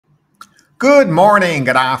Good morning,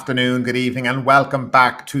 good afternoon, good evening, and welcome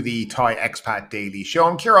back to the Thai Expat Daily Show.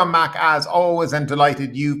 I'm Kieran Mack, as always, and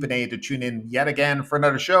delighted you've been able to tune in yet again for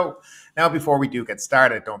another show. Now, before we do get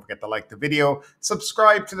started, don't forget to like the video,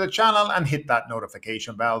 subscribe to the channel, and hit that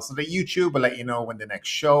notification bell so that YouTube will let you know when the next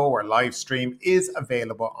show or live stream is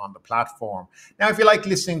available on the platform. Now, if you like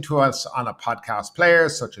listening to us on a podcast player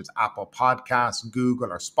such as Apple Podcasts,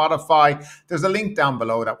 Google, or Spotify, there's a link down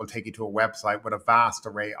below that will take you to a website with a vast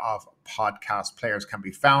array of podcast players can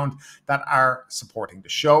be found that are supporting the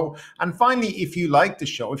show. And finally, if you like the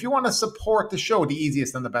show, if you want to support the show, the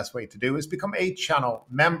easiest and the best way to do is become a channel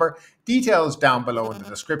member. Details down below in the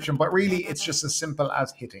description, but really it's just as simple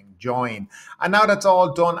as hitting join. And now that's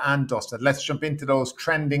all done and dusted, let's jump into those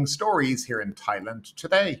trending stories here in Thailand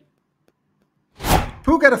today.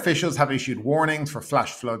 Phuket officials have issued warnings for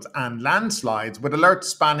flash floods and landslides, with alerts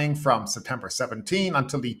spanning from September 17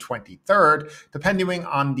 until the 23rd, depending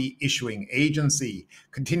on the issuing agency.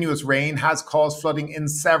 Continuous rain has caused flooding in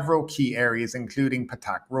several key areas, including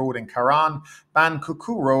Pattaya Road in Karan, Ban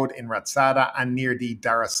Kuku Road in Ratsada, and near the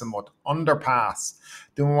Darasamut underpass.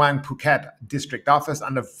 The Muang Phuket District Office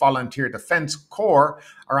and the Volunteer Defence Corps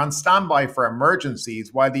are on standby for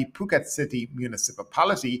emergencies, while the Phuket City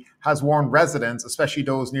Municipality has warned residents, especially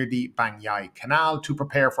those near the Bang Yai Canal, to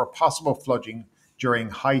prepare for possible flooding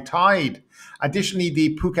during high tide. Additionally,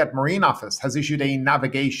 the Phuket Marine Office has issued a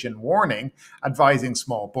navigation warning advising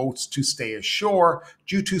small boats to stay ashore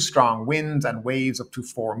due to strong winds and waves up to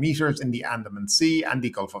 4 meters in the Andaman Sea and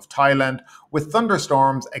the Gulf of Thailand, with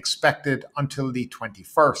thunderstorms expected until the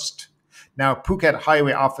 21st. Now, Phuket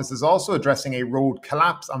Highway Office is also addressing a road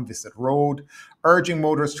collapse on Visit Road, urging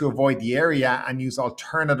motorists to avoid the area and use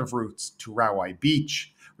alternative routes to Rawai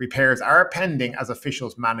Beach. Repairs are pending as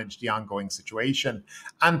officials manage the ongoing situation,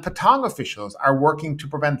 and Patong officials are working to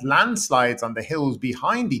prevent landslides on the hills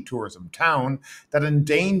behind the tourism town that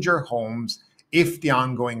endanger homes if the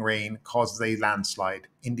ongoing rain causes a landslide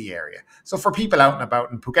in the area. So for people out and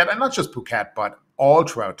about in Phuket, and not just Phuket, but all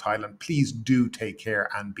throughout Thailand, please do take care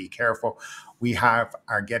and be careful. We are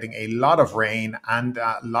getting a lot of rain and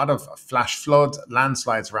a lot of flash floods,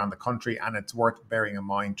 landslides around the country, and it's worth bearing in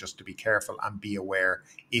mind just to be careful and be aware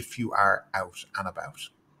if you are out and about.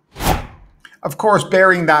 Of course,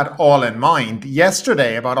 bearing that all in mind,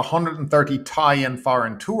 yesterday about 130 Thai and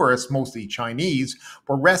foreign tourists, mostly Chinese,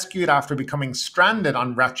 were rescued after becoming stranded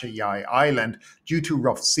on Ratchayai Island due to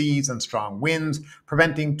rough seas and strong winds,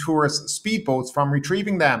 preventing tourist speedboats from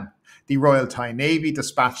retrieving them. The Royal Thai Navy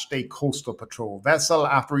dispatched a coastal patrol vessel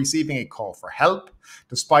after receiving a call for help.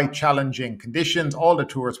 Despite challenging conditions, all the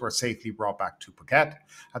tourists were safely brought back to Phuket.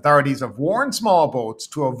 Authorities have warned small boats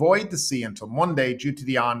to avoid the sea until Monday due to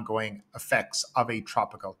the ongoing effects of a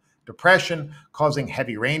tropical depression causing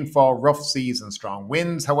heavy rainfall, rough seas, and strong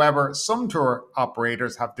winds. However, some tour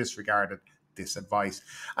operators have disregarded this advice.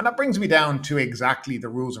 And that brings me down to exactly the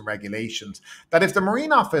rules and regulations, that if the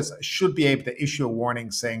Marine Office should be able to issue a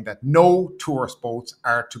warning saying that no tourist boats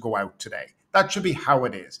are to go out today. That should be how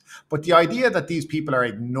it is. But the idea that these people are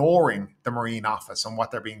ignoring the Marine Office and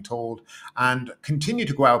what they're being told and continue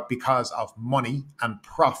to go out because of money and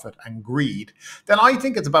profit and greed, then I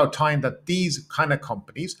think it's about time that these kind of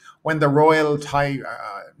companies, when the Royal Thai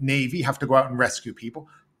Navy have to go out and rescue people,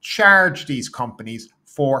 charge these companies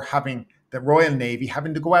for having the Royal Navy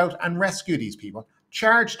having to go out and rescue these people.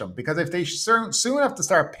 Charge them, because if they soon have to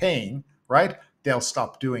start paying, right, they'll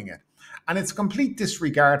stop doing it. And it's a complete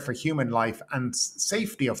disregard for human life and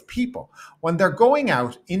safety of people when they're going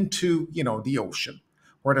out into, the ocean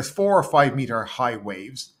where there's 4 or 5 meter high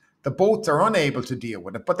waves. The boats are unable to deal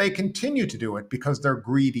with it, but they continue to do it because they're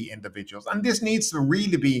greedy individuals. And this needs to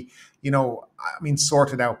really be,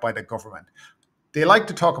 sorted out by the government. They like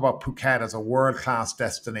to talk about Phuket as a world-class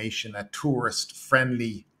destination, a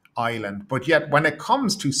tourist-friendly island, but yet when it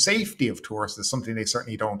comes to safety of tourists, it's something they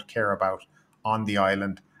certainly don't care about on the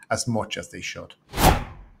island as much as they should.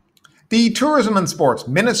 The Tourism and Sports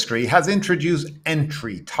Ministry has introduced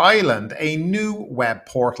Entry Thailand, a new web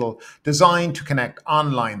portal designed to connect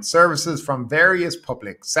online services from various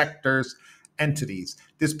public sectors entities.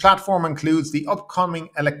 This platform includes the upcoming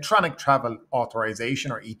Electronic Travel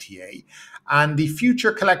Authorization, or ETA, and the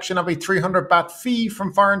future collection of a 300 baht fee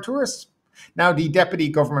from foreign tourists. Now, the Deputy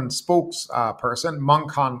Government Spokesperson,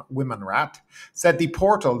 Mongkon Wimanrat, said the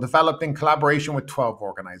portal, developed in collaboration with 12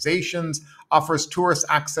 organizations, offers tourists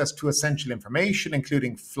access to essential information,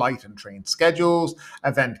 including flight and train schedules,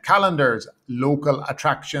 event calendars, local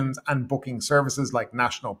attractions, and booking services like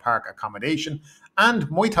national park accommodation and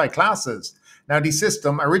Muay Thai classes. Now, the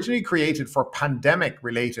system, originally created for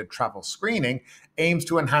pandemic-related travel screening, aims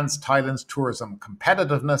to enhance Thailand's tourism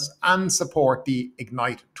competitiveness and support the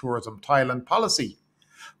Ignite Tourism Thailand policy.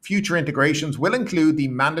 Future integrations will include the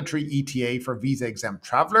mandatory ETA for visa-exempt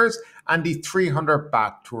travelers and the 300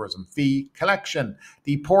 baht tourism fee collection.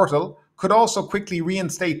 The portal could also quickly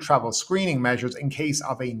reinstate travel screening measures in case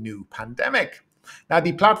of a new pandemic. Now,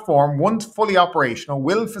 the platform, once fully operational,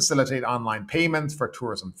 will facilitate online payments for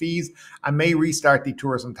tourism fees and may restart the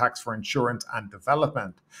tourism tax for insurance and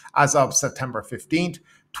development. As of September 15th,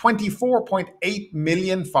 24.8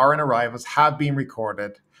 million foreign arrivals have been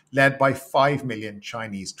recorded, led by 5 million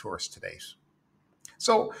Chinese tourists to date.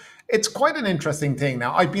 So it's quite an interesting thing.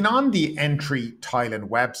 Now, I've been on the Entry Thailand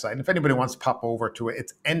website, and if anybody wants to pop over to it,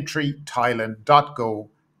 it's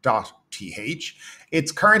entrythailand.go.th.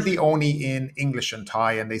 It's currently only in English and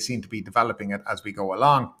Thai, and they seem to be developing it as we go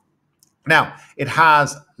along. Now, it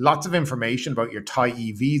has lots of information about your Thai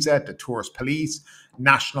e-visa, the tourist police,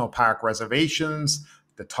 national park reservations,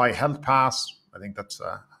 the Thai health pass. I think that's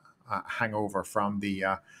a hangover from the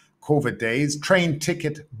COVID days, train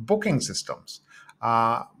ticket booking systems,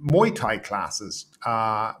 Muay Thai classes,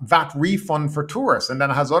 VAT refund for tourists, and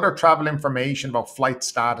then it has other travel information about flight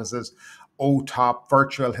statuses, OTOP,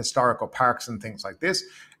 virtual historical parks, and things like this.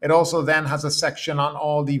 It also then has a section on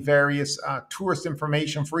all the various tourist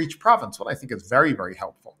information for each province, what I think is very, very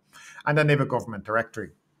helpful. And then they have a government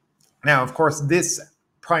directory. Now, of course, this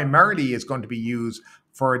primarily is going to be used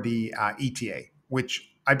for the ETA,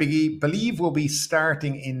 which I believe will be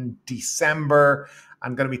starting in December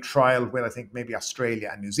and going to be trialed with, I think, maybe Australia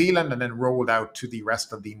and New Zealand, and then rolled out to the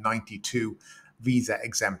rest of the 92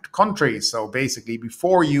 visa-exempt countries. So basically,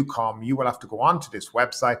 before you come, you will have to go onto this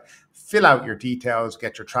website, fill out your details,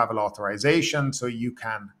 get your travel authorization so you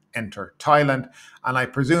can enter Thailand. And I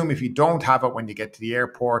presume if you don't have it when you get to the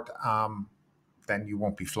airport, then you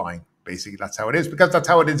won't be flying. Basically, that's how it is, because that's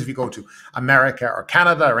how it is if you go to America or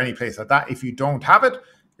Canada or any place like that. If you don't have it,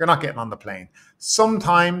 you're not getting on the plane.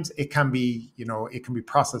 Sometimes it can be, it can be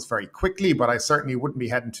processed very quickly, but I certainly wouldn't be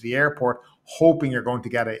heading to the airport hoping you're going to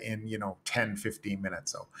get it in, 10, 15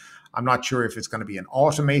 minutes. So I'm not sure if it's going to be an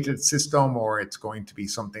automated system or it's going to be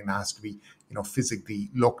something that has to be, physically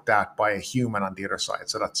looked at by a human on the other side.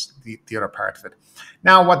 So that's the other part of it.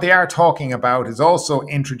 Now, what they are talking about is also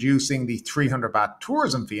introducing the 300 baht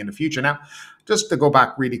tourism fee in the future. Now, just to go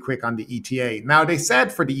back really quick on the ETA. Now, they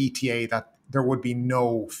said for the ETA that there would be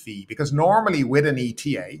no fee, because normally with an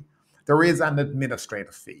ETA, there is an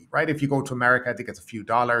administrative fee, right? If you go to America, I think it's a few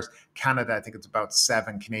dollars. Canada, I think it's about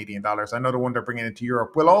 $7 Canadian. I know the one they're bringing into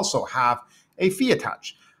Europe will also have a fee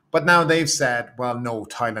attached. But now they've said, well, no,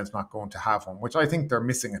 Thailand's not going to have one, which I think they're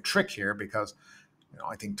missing a trick here, because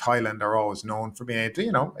I think Thailand are always known for being able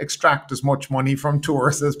to, extract as much money from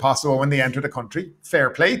tourists as possible when they enter the country. Fair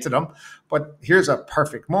play to them. But here's a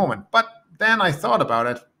perfect moment. But then I thought about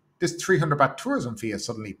it. This 300 baht tourism fee has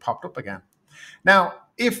suddenly popped up again. Now,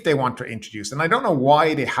 if they want to introduce, and I don't know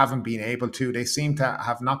why they haven't been able to, they seem to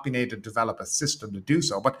have not been able to develop a system to do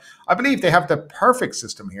so, but I believe they have the perfect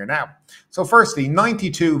system here now. So firstly,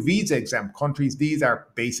 92 visa-exempt countries, these are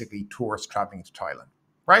basically tourists traveling to Thailand,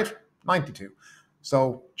 right? 92.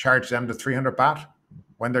 So charge them the 300 baht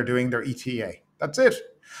when they're doing their ETA. That's it.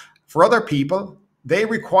 For other people, they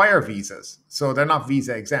require visas, so they're not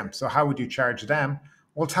visa exempt. So how would you charge them?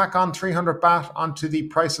 Well, tack on 300 baht onto the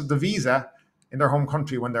price of the visa in their home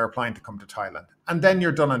country when they're applying to come to Thailand. And then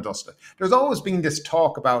you're done and dusted. There's always been this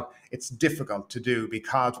talk about it's difficult to do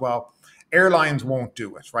because, well, airlines won't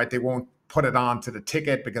do it, right? They won't put it on to the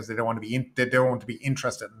ticket because they don't want to be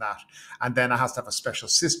interested in that. And then it has to have a special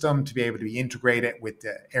system to be able to be integrated with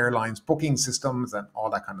the airlines booking systems and all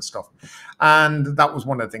that kind of stuff. And that was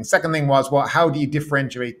one of the things. Second thing was, well, how do you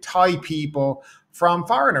differentiate Thai people from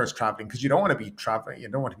foreigners traveling? Because you don't want to be traveling, you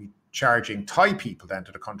don't want to be charging Thai people then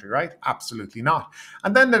to the country, right? Absolutely not.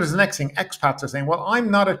 And then there's the next thing, expats are saying, well, I'm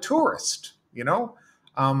not a tourist,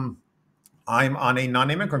 I'm on a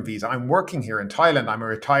non-immigrant visa. I'm working here in Thailand. I'm a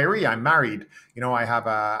retiree. I'm married. I have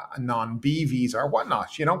a non-B visa or whatnot.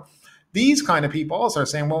 These kind of people also are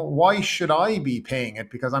saying, well, why should I be paying it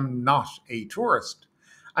because I'm not a tourist?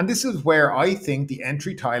 And this is where I think the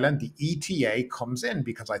Entry Thailand, the ETA comes in,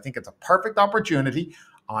 because I think it's a perfect opportunity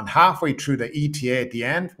on halfway through the ETA at the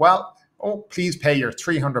end. Well, please pay your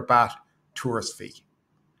 300 baht tourist fee.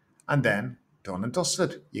 And then done and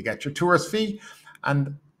dusted. You get your tourist fee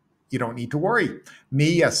and you don't need to worry.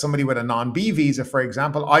 Me, as somebody with a non-B visa, for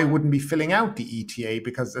example, I wouldn't be filling out the ETA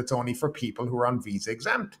because it's only for people who are on visa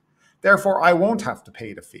exempt. Therefore, I won't have to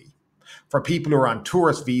pay the fee. For people who are on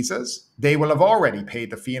tourist visas, they will have already paid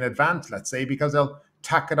the fee in advance, let's say, because they'll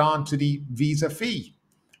tack it on to the visa fee.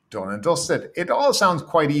 Done and dusted. It all sounds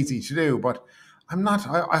quite easy to do, but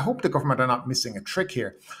I hope the government are not missing a trick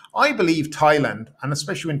here. I believe Thailand, and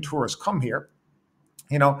especially when tourists come here,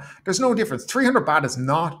 there's no difference. 300 baht is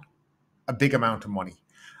not a big amount of money.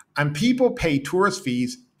 And people pay tourist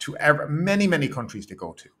fees to many, many countries to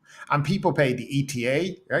go to. And people pay the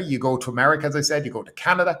ETA. Right? You go to America, as I said, you go to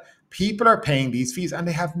Canada. People are paying these fees and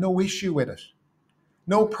they have no issue with it.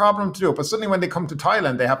 No problem to do it. But suddenly when they come to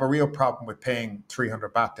Thailand, they have a real problem with paying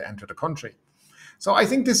 300 baht to enter the country. So I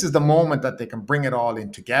think this is the moment that they can bring it all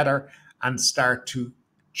in together and start to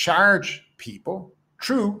charge people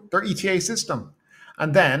through their ETA system.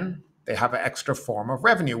 And then they have an extra form of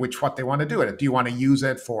revenue, which what they want to do with it. Do you want to use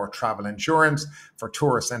it for travel insurance, for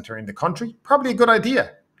tourists entering the country? Probably a good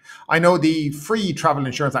idea. I know the free travel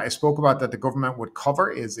insurance that I spoke about that the government would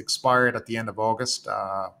cover is expired at the end of August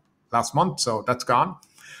last month, so that's gone.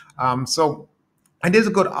 So it is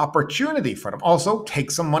a good opportunity for them. Also, take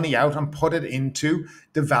some money out and put it into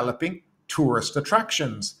developing tourist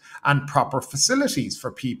attractions and proper facilities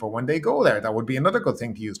for people when they go there. That would be another good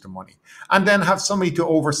thing to use the money. And then have somebody to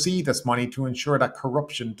oversee this money to ensure that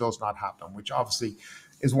corruption does not happen, which obviously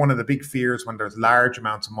is one of the big fears when there's large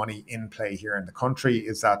amounts of money in play here in the country,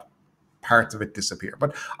 is that parts of it disappear.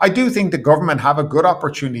 But I do think the government have a good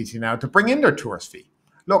opportunity now to bring in their tourist fee.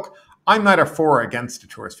 Look, I'm neither for or against the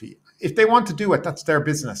tourist fee. If they want to do it, that's their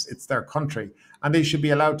business. It's their country, and they should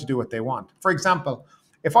be allowed to do what they want. For example,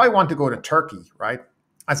 if I want to go to Turkey, right,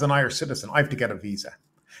 as an Irish citizen, I have to get a visa.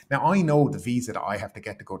 Now, I know the visa that I have to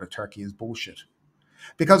get to go to Turkey is bullshit.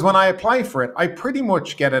 Because when I apply for it, I pretty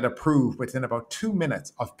much get it approved within about 2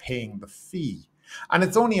 minutes of paying the fee. And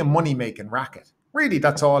it's only a money-making racket. Really,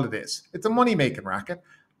 that's all it is. It's a money-making racket,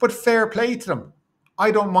 but fair play to them.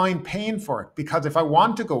 I don't mind paying for it, because if I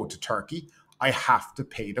want to go to Turkey, I have to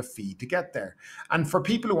pay the fee to get there. And for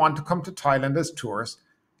people who want to come to Thailand as tourists,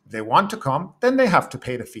 if they want to come, then they have to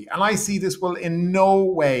pay the fee. And I see this will in no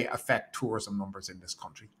way affect tourism numbers in this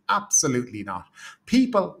country. Absolutely not.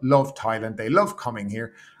 People love Thailand. They love coming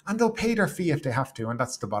here, and they'll pay their fee if they have to. And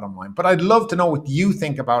that's the bottom line. But I'd love to know what you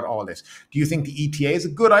think about all this. Do you think the ETA is a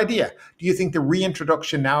good idea? Do you think the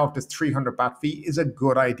reintroduction now of this 300 baht fee is a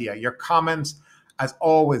good idea? Your comments, as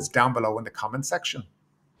always, down below in the comment section.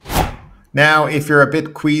 Now, if you're a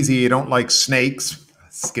bit queasy, you don't like snakes,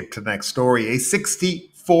 skip to the next story. A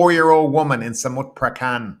 64-year-old woman in Samut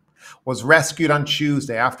Prakan was rescued on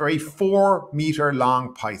Tuesday after a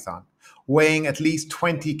 4-meter-long python, weighing at least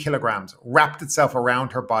 20 kilograms, wrapped itself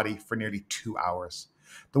around her body for nearly 2 hours.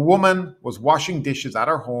 The woman was washing dishes at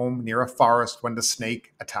her home near a forest when the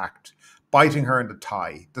snake attacked, biting her in the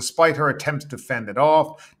thigh. Despite her attempts to fend it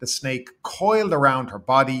off, the snake coiled around her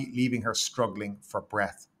body, leaving her struggling for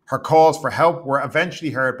breath. Her calls for help were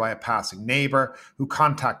eventually heard by a passing neighbor who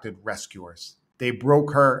contacted rescuers. They broke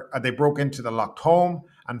into the locked home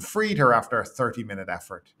and freed her after a 30-minute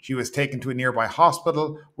effort. She was taken to a nearby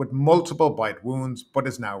hospital with multiple bite wounds, but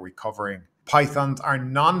is now recovering. Pythons are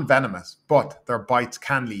non-venomous, but their bites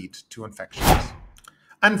can lead to infections.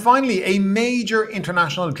 And finally, a major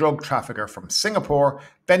international drug trafficker from Singapore,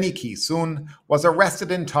 Benny Kee Sun, was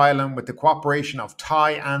arrested in Thailand with the cooperation of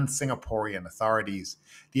Thai and Singaporean authorities.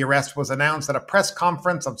 The arrest was announced at a press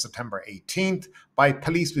conference on September 18th by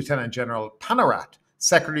Police Lieutenant General Panarat,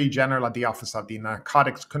 Secretary General at the Office of the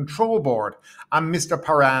Narcotics Control Board, and Mr.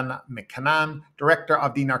 Paran Mikanan, Director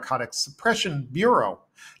of the Narcotics Suppression Bureau.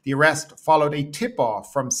 The arrest followed a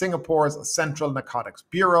tip-off from Singapore's Central Narcotics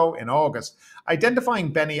Bureau in August,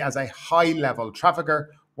 identifying Benny as a high-level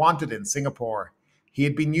trafficker wanted in Singapore. He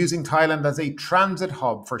had been using Thailand as a transit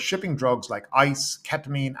hub for shipping drugs like ice,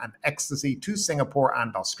 ketamine, and ecstasy to Singapore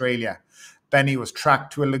and Australia. Benny was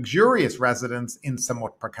tracked to a luxurious residence in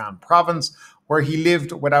Samut Prakan province, where he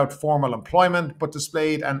lived without formal employment but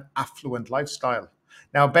displayed an affluent lifestyle.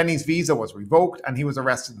 Now, Benny's visa was revoked and he was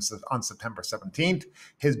arrested on September 17th.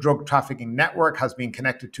 His drug trafficking network has been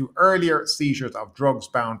connected to earlier seizures of drugs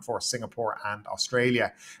bound for Singapore and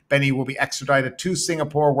Australia. Benny will be extradited to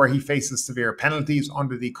Singapore, where he faces severe penalties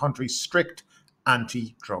under the country's strict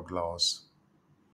anti-drug laws.